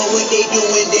What they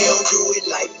doing, they don't do it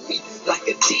like me. Like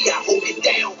a G, I hold it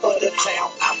down for the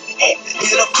town I'm at.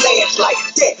 In a flash like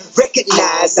that,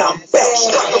 recognize I'm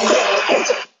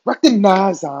back.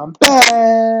 Recognize I'm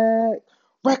back.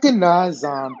 Recognize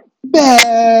I'm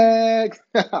back.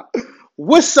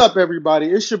 What's up, everybody?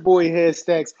 It's your boy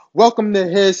Headstacks. Welcome to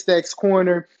Headstacks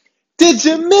Corner. Did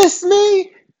you miss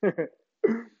me?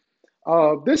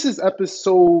 This is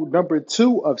episode number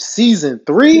 2 of season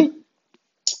 3.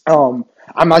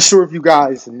 I'm not sure if you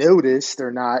guys noticed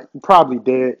or not. You probably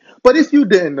did. But if you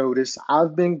didn't notice,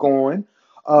 I've been going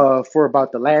for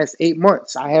about the last 8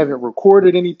 months. I haven't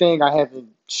recorded anything. I haven't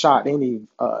shot any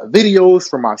videos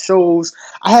for my shows.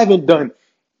 I haven't done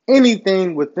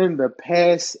anything within the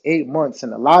past 8 months.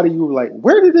 And a lot of you were like,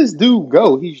 where did this dude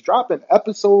go? He's dropping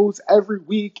episodes every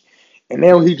week. And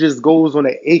now he just goes on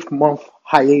an 8-month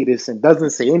hiatus and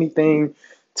doesn't say anything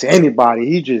to anybody.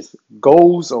 He just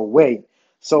goes away.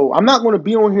 So I'm not going to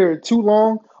be on here too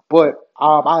long, but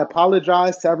I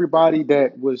apologize to everybody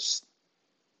that was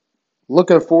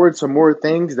looking forward to more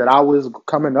things that I was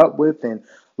coming up with and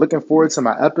looking forward to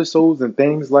my episodes and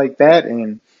things like that.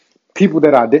 And people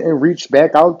that I didn't reach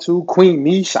back out to, Queen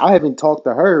Niche, I haven't talked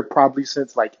to her probably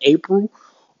since like April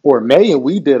or May, and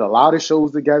we did a lot of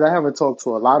shows together. I haven't talked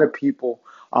to a lot of people.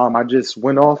 I just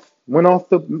went off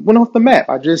the map.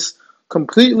 I just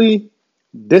completely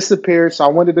disappeared. So I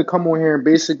wanted to come on here and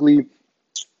basically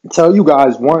tell you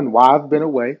guys, one, why I've been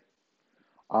away.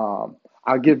 Um,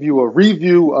 I'll give you a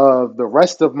review of the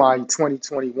rest of my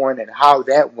 2021 and how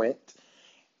that went.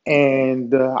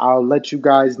 And I'll let you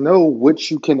guys know what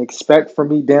you can expect from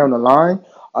me down the line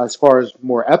as far as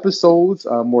more episodes,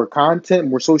 more content,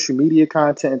 more social media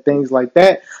content, and things like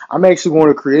that. I'm actually going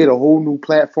to create a whole new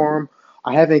platform.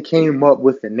 I haven't came up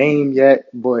with a name yet,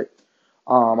 but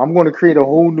I'm going to create a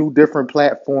whole new different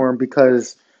platform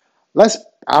because let's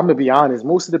I'm gonna be honest,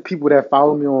 most of the people that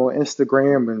follow me on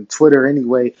Instagram and Twitter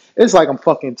anyway, it's like I'm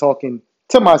fucking talking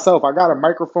to myself. I got a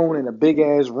microphone in a big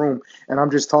ass room and I'm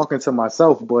just talking to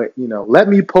myself. But let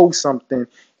me post something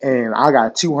and I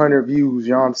got 200 views,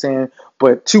 you know what I'm saying?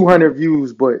 But 200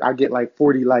 views, but I get like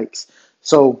 40 likes.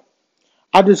 So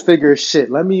I just figure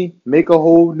shit, let me make a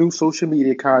whole new social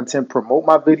media content, promote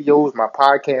my videos, my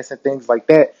podcasts and things like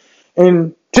that.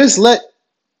 And just let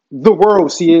the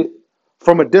world see it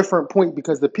from a different point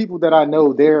because the people that I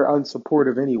know, they're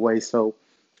unsupportive anyway. So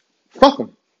fuck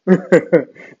them. The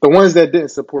ones that didn't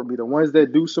support me, the ones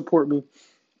that do support me,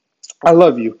 I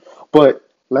love you. But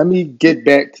let me get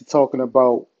back to talking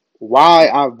about why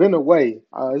I've been away.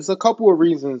 There's a couple of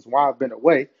reasons why I've been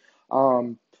away.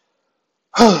 Um,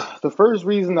 the first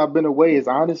reason I've been away is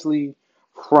honestly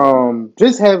from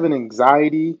just having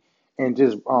anxiety and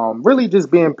just really just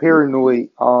being paranoid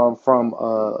from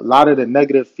a lot of the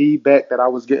negative feedback that I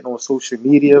was getting on social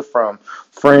media from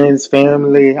friends,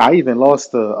 family. I even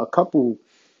lost a couple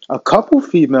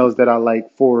females that I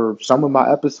like for some of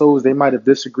my episodes. They might have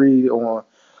disagreed on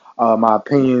my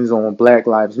opinions on Black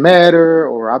Lives Matter,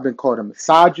 or I've been called a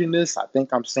misogynist. I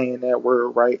think I'm saying that word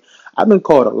right. I've been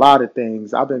called a lot of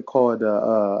things. I've been called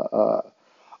a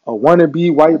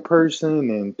wannabe white person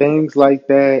and things like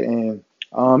that. And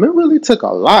it really took a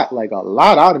lot, like a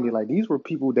lot out of me. Like these were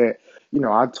people that,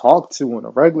 I talked to on a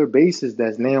regular basis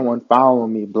that's now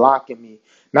unfollowing me, blocking me,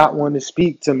 not wanting to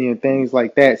speak to me and things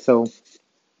like that. So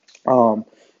um,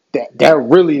 that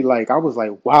really like I was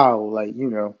like, wow, like,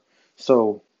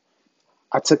 so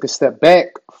I took a step back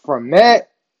from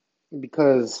that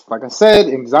because, like I said,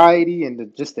 anxiety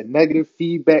and just the negative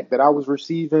feedback that I was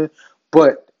receiving.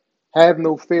 But have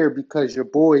no fear because your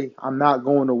boy, I'm not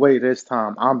going away this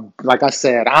time. I'm, like I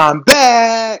said, I'm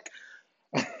back.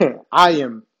 I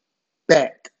am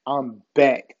back. I'm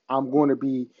back. I'm going to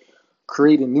be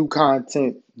creating new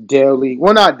content daily.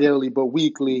 Well, not daily, but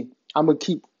weekly. I'm going to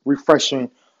keep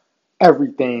refreshing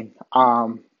everything.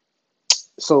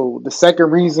 So the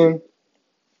second reason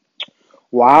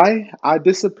why I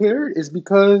disappeared is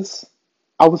because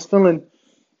I was feeling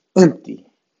empty.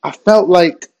 I felt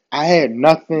like I had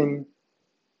nothing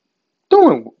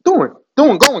going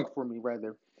for me,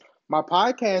 rather. My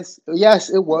podcast, yes,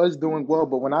 it was doing well,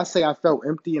 but when I say I felt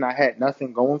empty and I had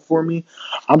nothing going for me,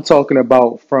 I'm talking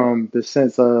about from the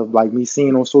sense of like me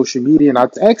seeing on social media, and I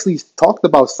actually talked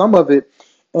about some of it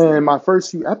in my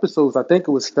first few episodes. I think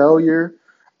it was failure,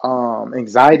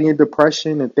 anxiety and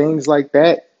depression and things like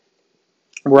that,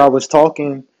 where I was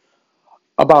talking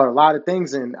about a lot of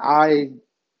things, and I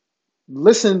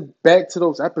listened back to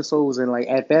those episodes, and like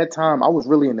at that time I was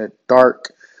really in a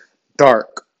dark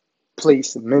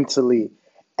place mentally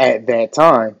at that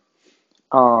time.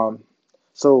 um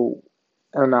so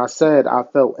And I said I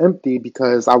felt empty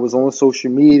because I was on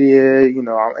social media,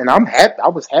 and I'm happy. I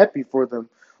was happy for them,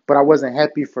 but I wasn't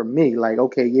happy for me. Like,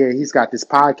 okay, yeah, he's got this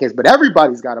podcast, but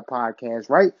everybody's got a podcast,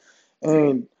 right?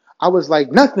 And I was like,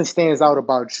 nothing stands out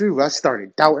about you. I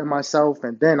started doubting myself,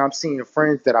 and then I'm seeing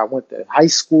friends that I went to high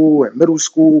school and middle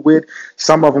school with.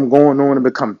 Some of them going on to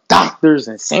become doctors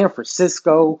in San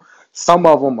Francisco. Some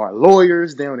of them are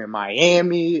lawyers down in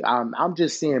Miami. I'm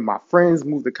just seeing my friends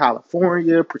move to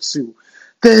California, pursue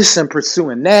this and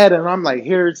pursuing that. And I'm like,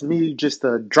 here's me, just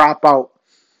a dropout,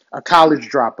 a college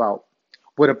dropout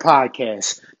with a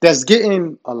podcast that's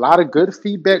getting a lot of good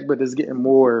feedback, but is getting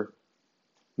more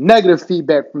negative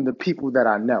feedback from the people that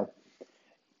I know.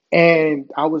 And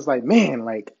I was like, man,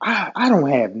 like, I don't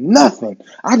have nothing.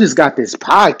 I just got this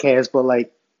podcast, but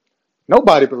like,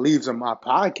 nobody believes in my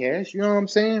podcast. You know what I'm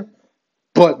saying?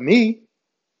 But me.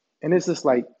 And it's just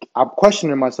like, I'm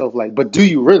questioning myself, like, but do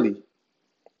you really?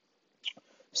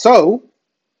 So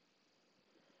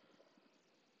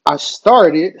I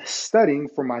started studying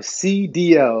for my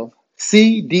CDL.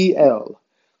 CDL.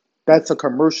 That's a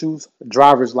commercials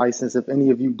driver's license, if any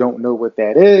of you don't know what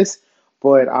that is.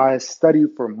 But I studied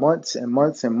for months and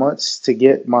months and months to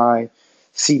get my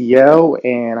CDL,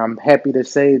 and I'm happy to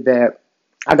say that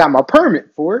I got my permit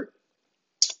for it.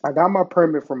 I got my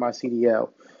permit for my CDL.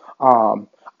 I'm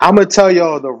going to tell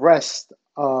y'all the rest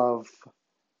of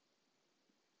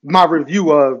my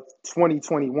review of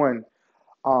 2021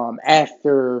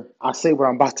 after I say what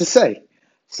I'm about to say.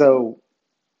 So,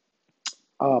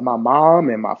 my mom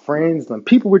and my friends and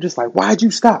people were just like, "Why'd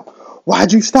you stop?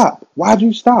 Why'd you stop? Why'd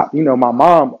you stop?" My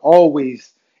mom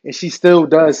always, and she still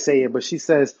does say it, but she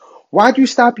says, "Why'd you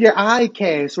stop your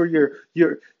iCast or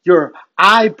your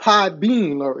iPod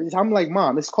Bean?" Or I'm like,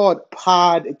 "Mom, it's called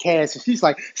podcast," and she's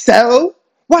like, "So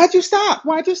why'd you stop?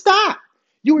 Why'd you stop?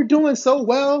 You were doing so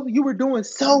well. You were doing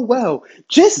so well.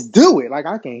 Just do it." Like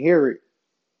I can hear it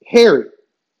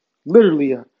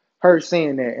literally her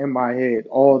saying that in my head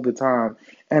all the time.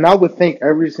 And I would think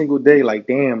every single day,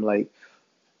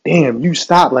 damn, you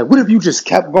stopped. Like, what if you just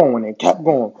kept going and kept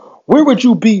going? Where would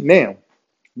you be now?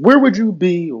 Where would you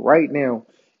be right now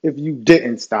if you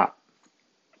didn't stop?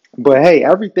 But hey,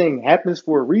 everything happens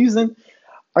for a reason.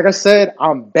 Like I said,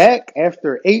 I'm back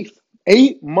after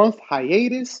eight month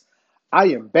hiatus. I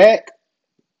am back.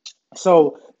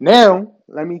 So now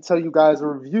let me tell you guys a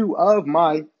review of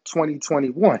my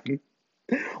 2021,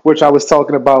 which I was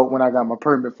talking about when I got my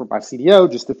permit for my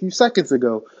CDL just a few seconds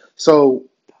ago. So,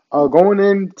 going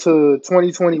into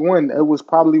 2021, it was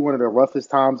probably one of the roughest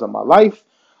times of my life.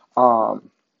 Um,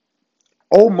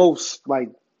 almost like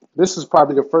this is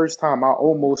probably the first time I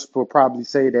almost will probably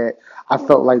say that I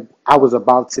felt like I was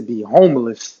about to be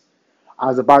homeless. I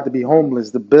was about to be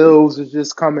homeless. The bills is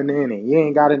just coming in, and you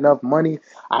ain't got enough money.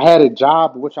 I had a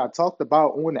job, which I talked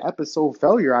about on the episode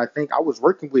Failure. I think I was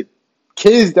working with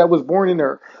kids that was born in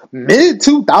their mid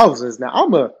 2000s.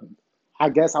 Now I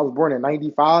guess I was born in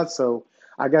 95, so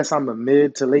I guess I'm a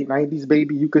mid to late 90s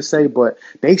baby, you could say. But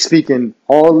they speaking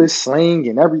all this slang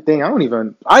and everything. I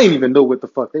didn't even know what the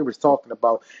fuck they was talking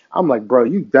about. I'm like, bro,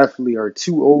 you definitely are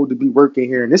too old to be working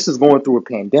here, and this is going through a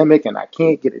pandemic, and I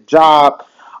can't get a job.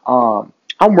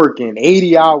 I'm working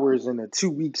 80 hours in a 2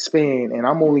 week span, and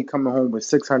I'm only coming home with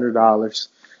 $600.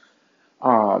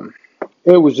 Um,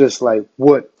 it was just like,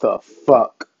 what the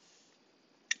fuck?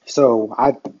 So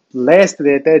I lasted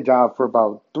at that job for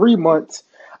about 3 months.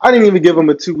 I didn't even give them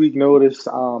a 2 week notice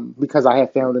because I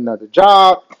had found another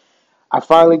job. I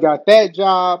finally got that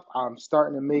job. I'm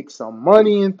starting to make some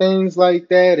money and things like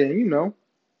that. And,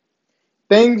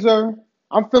 things are,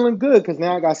 I'm feeling good because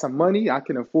now I got some money. I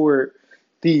can afford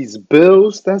these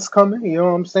bills that's coming. You know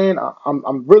what I'm saying?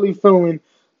 I'm really feeling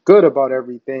good about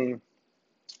everything.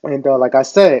 And like I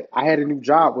said, I had a new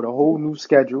job with a whole new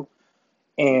schedule,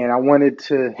 and I wanted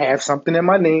to have something in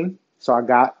my name. So I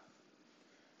got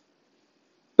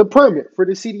the permit for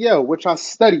the CDL, which I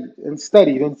studied and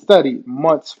studied and studied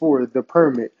months for the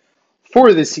permit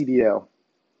for the CDL.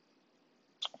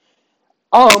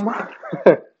 Um,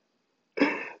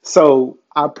 so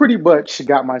I pretty much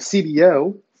got my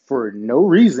CDL for no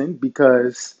reason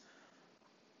because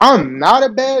I'm not a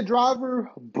bad driver,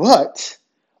 but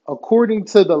according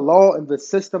to the law and the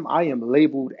system, I am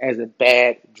labeled as a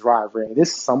bad driver. And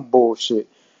this is some bullshit.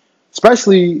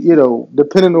 Especially,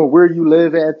 depending on where you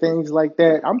live at, things like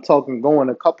that. I'm talking going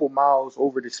a couple miles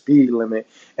over the speed limit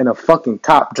and a fucking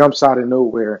cop jumps out of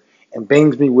nowhere and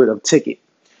bangs me with a ticket.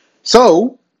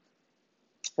 So,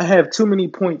 I have too many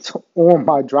points on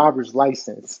my driver's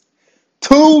license.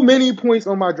 Too many points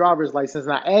on my driver's license.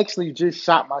 And I actually just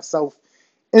shot myself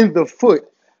in the foot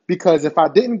because if I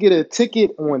didn't get a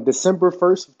ticket on December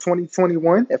 1st of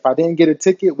 2021, if I didn't get a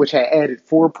ticket which had added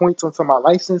 4 points onto my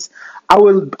license, I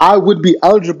would be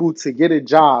eligible to get a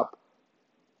job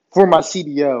for my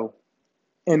CDL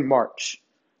in March.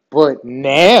 But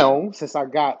now, since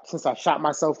I shot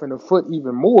myself in the foot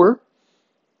even more,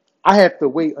 I have to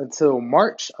wait until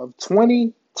March of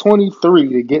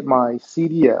 2023 to get my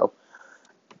CDL.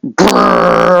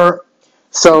 Brrr.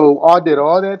 So I did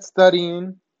all that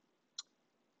studying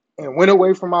and went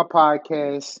away from my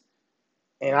podcast,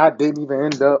 and I didn't even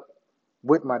end up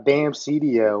with my damn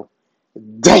CDL.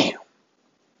 Damn.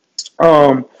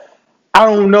 Um, I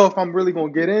don't know if I'm really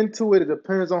gonna get into it. It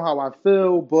depends on how I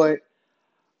feel, but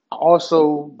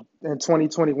also in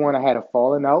 2021 I had a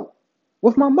falling out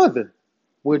with my mother,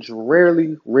 which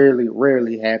rarely, rarely,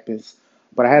 rarely happens.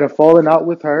 But I had a falling out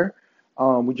with her.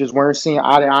 We just weren't seeing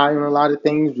eye to eye on a lot of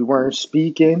things. We weren't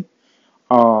speaking.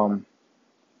 Um,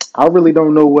 I really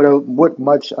don't know what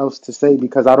much else to say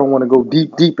because I don't want to go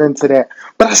deep into that.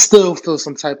 But I still feel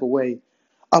some type of way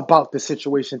about the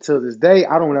situation till this day.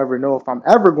 I don't ever know if I'm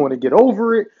ever going to get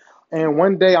over it. And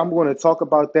one day I'm going to talk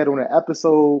about that on an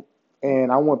episode, and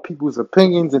I want people's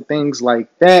opinions and things like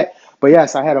that. But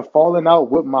yes, I had a falling out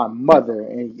with my mother.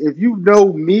 And if you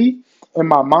know me and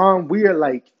my mom, we are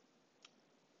like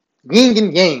yin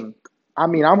and yang. I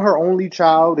mean, I'm her only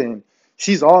child, and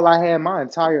she's all I had my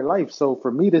entire life. So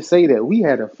for me to say that we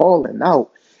had a falling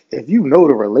out, if you know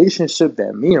the relationship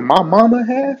that me and my mama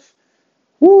have,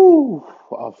 whoo,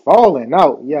 a falling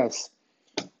out. Yes,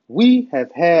 we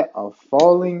have had a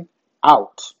falling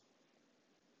out.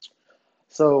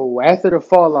 So after the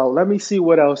fallout, let me see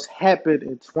what else happened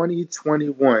in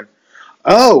 2021.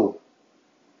 Oh,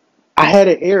 I had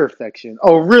an ear infection.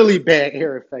 Oh, really bad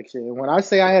ear infection. And when I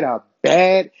say I had a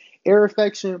bad ear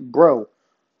infection, bro,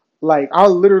 like I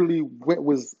literally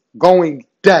was going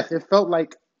deaf. It felt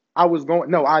like I was going.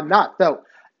 No, I not felt.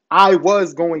 I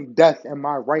was going deaf in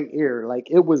my right ear. Like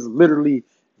it was literally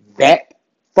that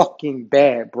fucking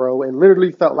bad, bro. It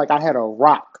literally felt like I had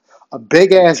a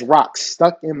big ass rock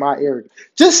stuck in my ear.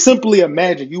 Just simply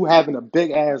imagine you having a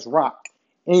big ass rock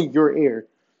in your ear.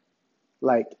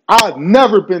 Like I've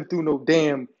never been through no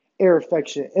damn ear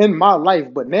infection in my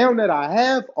life, but now that I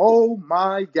have, oh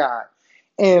my god.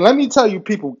 And let me tell you,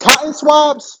 people, cotton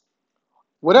swabs,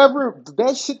 whatever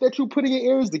that shit that you put in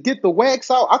your ears to get the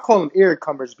wax out, I call them ear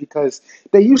comers because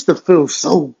they used to feel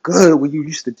so good when you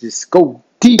used to just go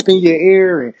deep in your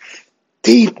ear and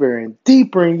deeper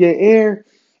in your ear.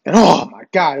 And oh my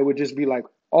God, it would just be like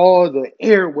all the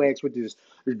ear wax would just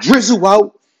drizzle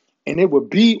out and it would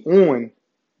be on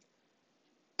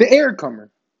the air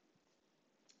comer,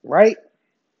 right?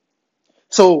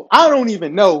 So I don't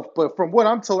even know, but from what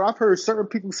I'm told, I've heard certain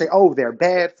people say, "Oh, they're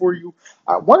bad for you."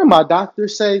 One of my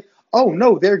doctors say, "Oh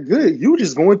no, they're good. You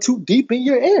just going too deep in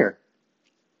your air,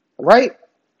 right?"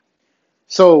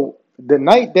 So the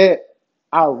night that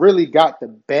I really got the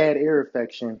bad ear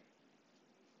infection,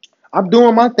 I'm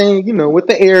doing my thing, with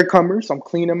the air comers. I'm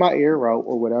cleaning my ear out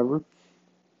or whatever,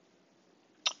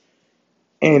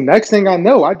 and next thing I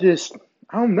know, I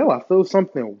don't know, I feel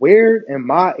something weird in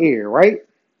my ear, right?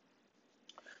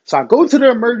 So I go to the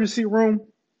emergency room.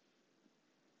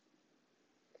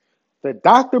 The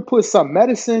doctor put some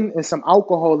medicine and some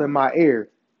alcohol in my ear.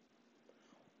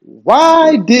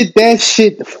 Why did that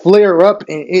shit flare up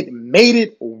and it made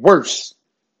it worse?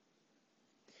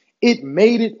 It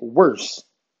made it worse,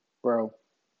 bro.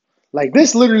 Like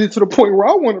this literally to the point where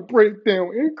I want to break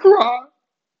down and cry.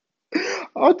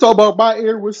 I'm talking about my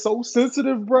ear was so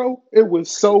sensitive, bro. It was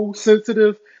so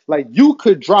sensitive. Like you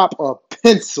could drop a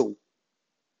pencil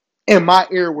and my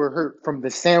ear would hurt from the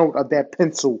sound of that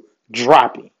pencil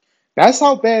dropping. That's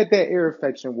how bad that ear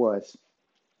infection was.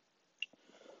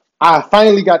 I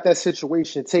finally got that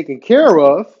situation taken care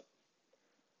of,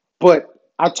 but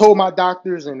I told my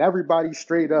doctors and everybody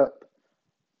straight up,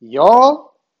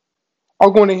 y'all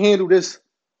are going to handle this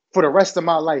for the rest of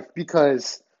my life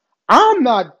because I'm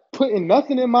not putting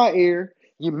nothing in my ear.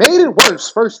 You made it worse,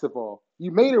 first of all.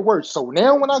 You made it worse. So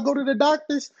now when I go to the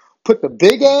doctors, put the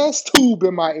big ass tube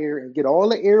in my ear and get all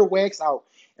the ear wax out.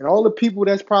 And all the people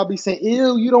that's probably saying,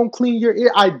 ew, you don't clean your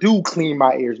ear. I do clean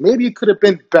my ears. Maybe it could have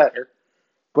been better.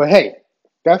 But hey,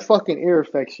 that fucking ear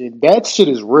infection, that shit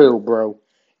is real, bro.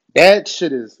 That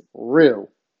shit is real.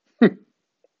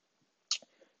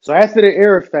 So after the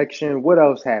ear infection, what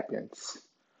else happens?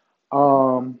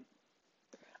 Um,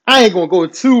 I ain't gonna go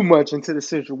too much into the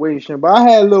situation, but I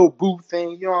had a little boo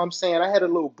thing, you know what I'm saying? I had a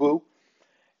little boo.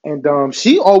 And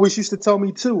she always used to tell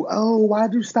me too, oh,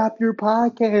 why'd you stop your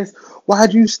podcast?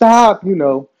 Why'd you stop?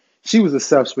 She was a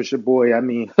self-switcher boy. I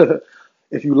mean,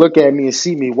 If you look at me and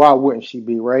see me, why wouldn't she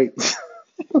be, right?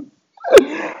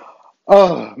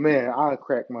 Oh man, I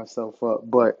crack myself up.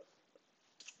 But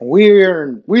we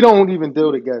don't even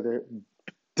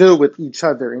deal with each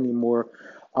other anymore.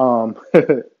 Um,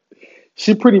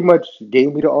 she pretty much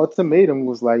gave me the ultimatum.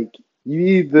 Was like, you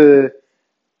either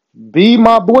be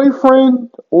my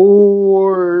boyfriend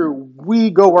or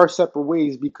we go our separate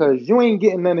ways because you ain't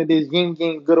getting none of this yin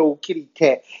yang good old kitty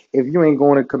cat if you ain't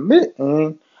going to commit.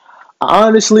 And I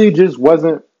honestly just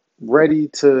wasn't ready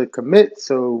to commit,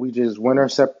 so we just went our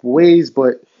separate ways.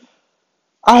 But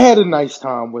I had a nice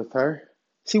time with her.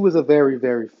 She was a very,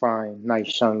 very fine,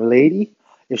 nice young lady.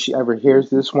 If she ever hears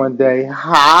this one day,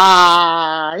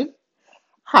 hi,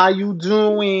 how you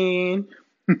doing?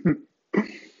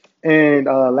 And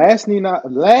last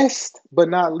but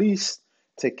not least,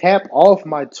 to cap off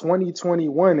my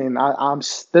 2021, and I'm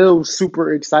still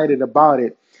super excited about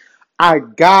it. I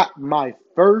got my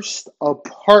first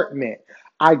apartment.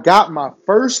 I got my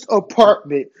first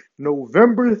apartment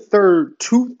November 3rd,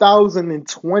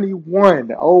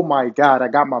 2021. Oh my God, I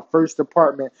got my first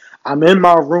apartment. I'm in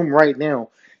my room right now.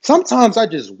 Sometimes I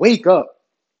just wake up.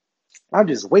 I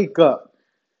just wake up.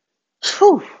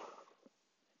 Whew,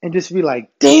 and just be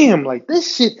like, damn, like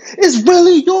this shit is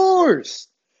really yours.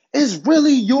 It's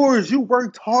really yours. You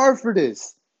worked hard for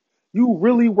this. You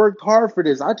really worked hard for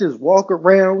this. I just walk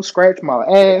around, scratch my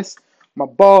ass, my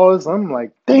balls. I'm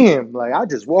like, damn, like I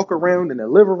just walk around in the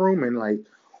living room and like,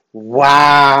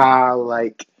 wow,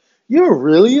 like you're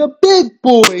really a big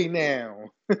boy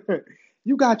now.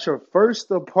 You got your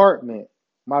first apartment,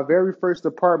 my very first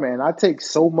apartment, and I take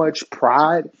so much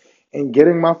pride in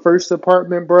getting my first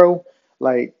apartment, bro.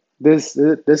 Like it's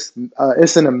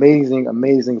an amazing,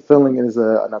 amazing feeling. It is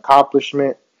an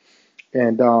accomplishment,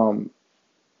 and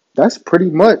that's pretty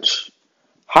much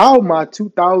how my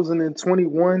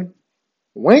 2021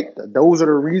 went. Those are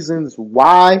the reasons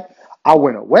why I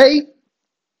went away.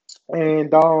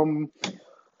 And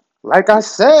like I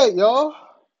said, y'all,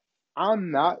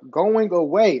 I'm not going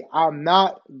away. I'm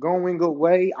not going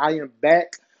away. I am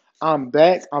back. I'm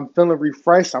back. I'm feeling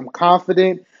refreshed. I'm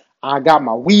confident. I got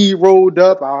my weed rolled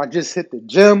up. I just hit the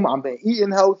gym. I've been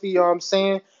eating healthy, you know what I'm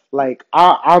saying? Like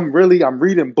I'm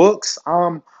reading books.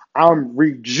 I'm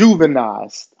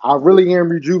rejuvenized. I really am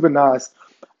rejuvenized.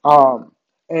 Um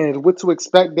and what to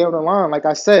expect down the line, like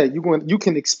I said, you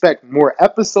can expect more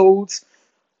episodes.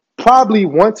 Probably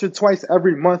once or twice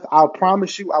every month. I'll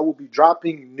promise you, I will be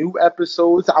dropping new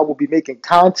episodes. I will be making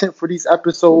content for these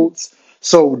episodes.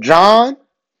 So, John,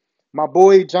 my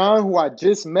boy John, who I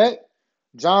just met,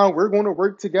 John, we're going to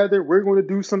work together. We're going to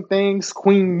do some things.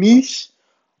 Queen Mish,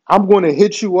 I'm going to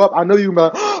hit you up. I know you're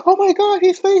like, oh my God,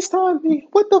 he's FaceTimed me.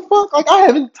 What the fuck? Like, I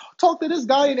haven't talked to this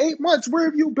guy in 8 months. Where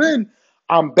have you been?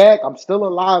 I'm back. I'm still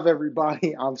alive,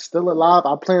 everybody. I'm still alive.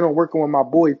 I plan on working with my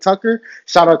boy Tucker.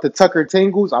 Shout out to Tucker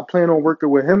Tingles. I plan on working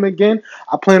with him again.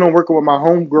 I plan on working with my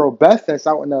homegirl Beth that's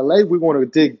out in LA. We're going to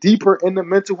dig deeper into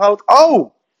mental health.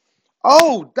 Oh,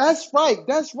 that's right.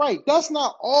 That's right. That's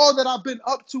not all that I've been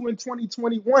up to in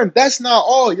 2021. That's not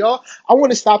all, y'all. I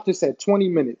want to stop this at 20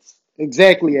 minutes.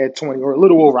 Exactly at 20 or a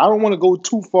little over. I don't want to go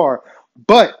too far.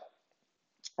 But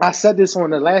I said this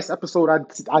on the last episode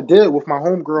I did with my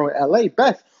homegirl in LA,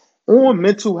 Beth, on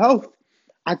mental health.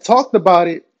 I talked about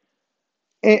it.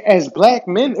 As black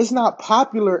men, it's not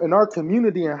popular in our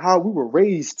community and how we were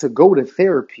raised to go to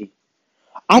therapy.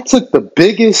 I took the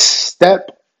biggest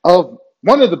step of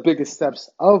one of the biggest steps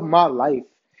of my life.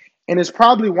 And it's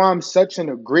probably why I'm such in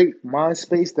a great mind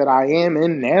space that I am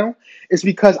in now. It's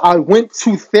because I went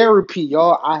to therapy,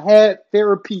 y'all. I had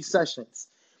therapy sessions.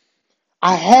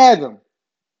 I had them.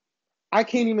 I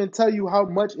can't even tell you how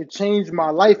much it changed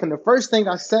my life. And the first thing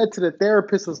I said to the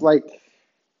therapist was like,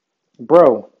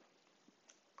 bro,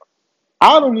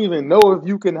 I don't even know if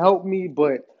you can help me,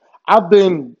 but I've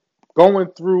been going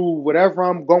through whatever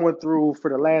I'm going through for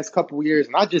the last couple of years,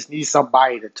 and I just need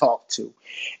somebody to talk to.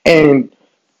 And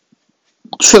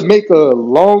to make a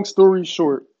long story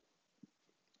short,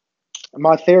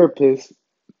 my therapist,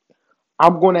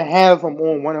 I'm going to have him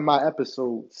on one of my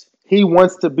episodes. He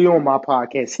wants to be on my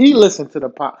podcast. He listened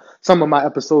to some of my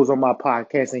episodes on my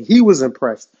podcast, and he was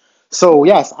impressed. So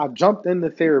yes, I jumped into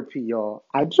therapy, y'all.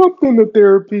 I jumped into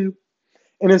therapy.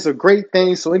 And it's a great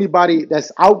thing. So anybody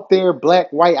that's out there,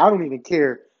 black, white, I don't even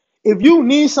care. If you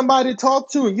need somebody to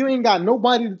talk to and you ain't got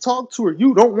nobody to talk to or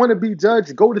you don't want to be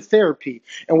judged, go to therapy.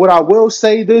 And what I will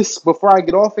say this before I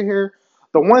get off of here,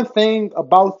 the one thing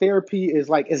about therapy is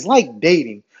like it's like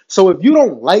dating. So if you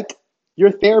don't like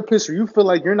your therapist or you feel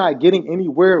like you're not getting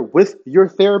anywhere with your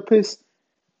therapist,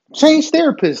 change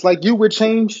therapists like you would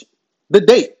change the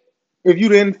date if you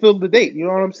didn't fill the date. You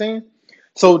know what I'm saying?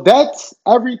 So that's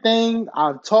everything.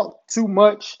 I've talked too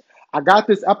much. I got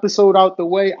this episode out the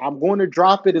way. I'm going to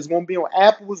drop it. It's going to be on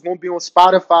Apple. It's going to be on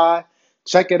Spotify.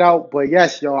 Check it out. But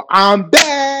yes, y'all, I'm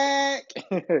back.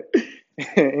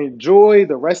 Enjoy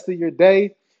the rest of your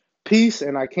day. Peace.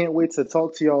 And I can't wait to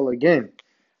talk to y'all again.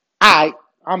 All right,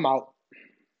 I'm out.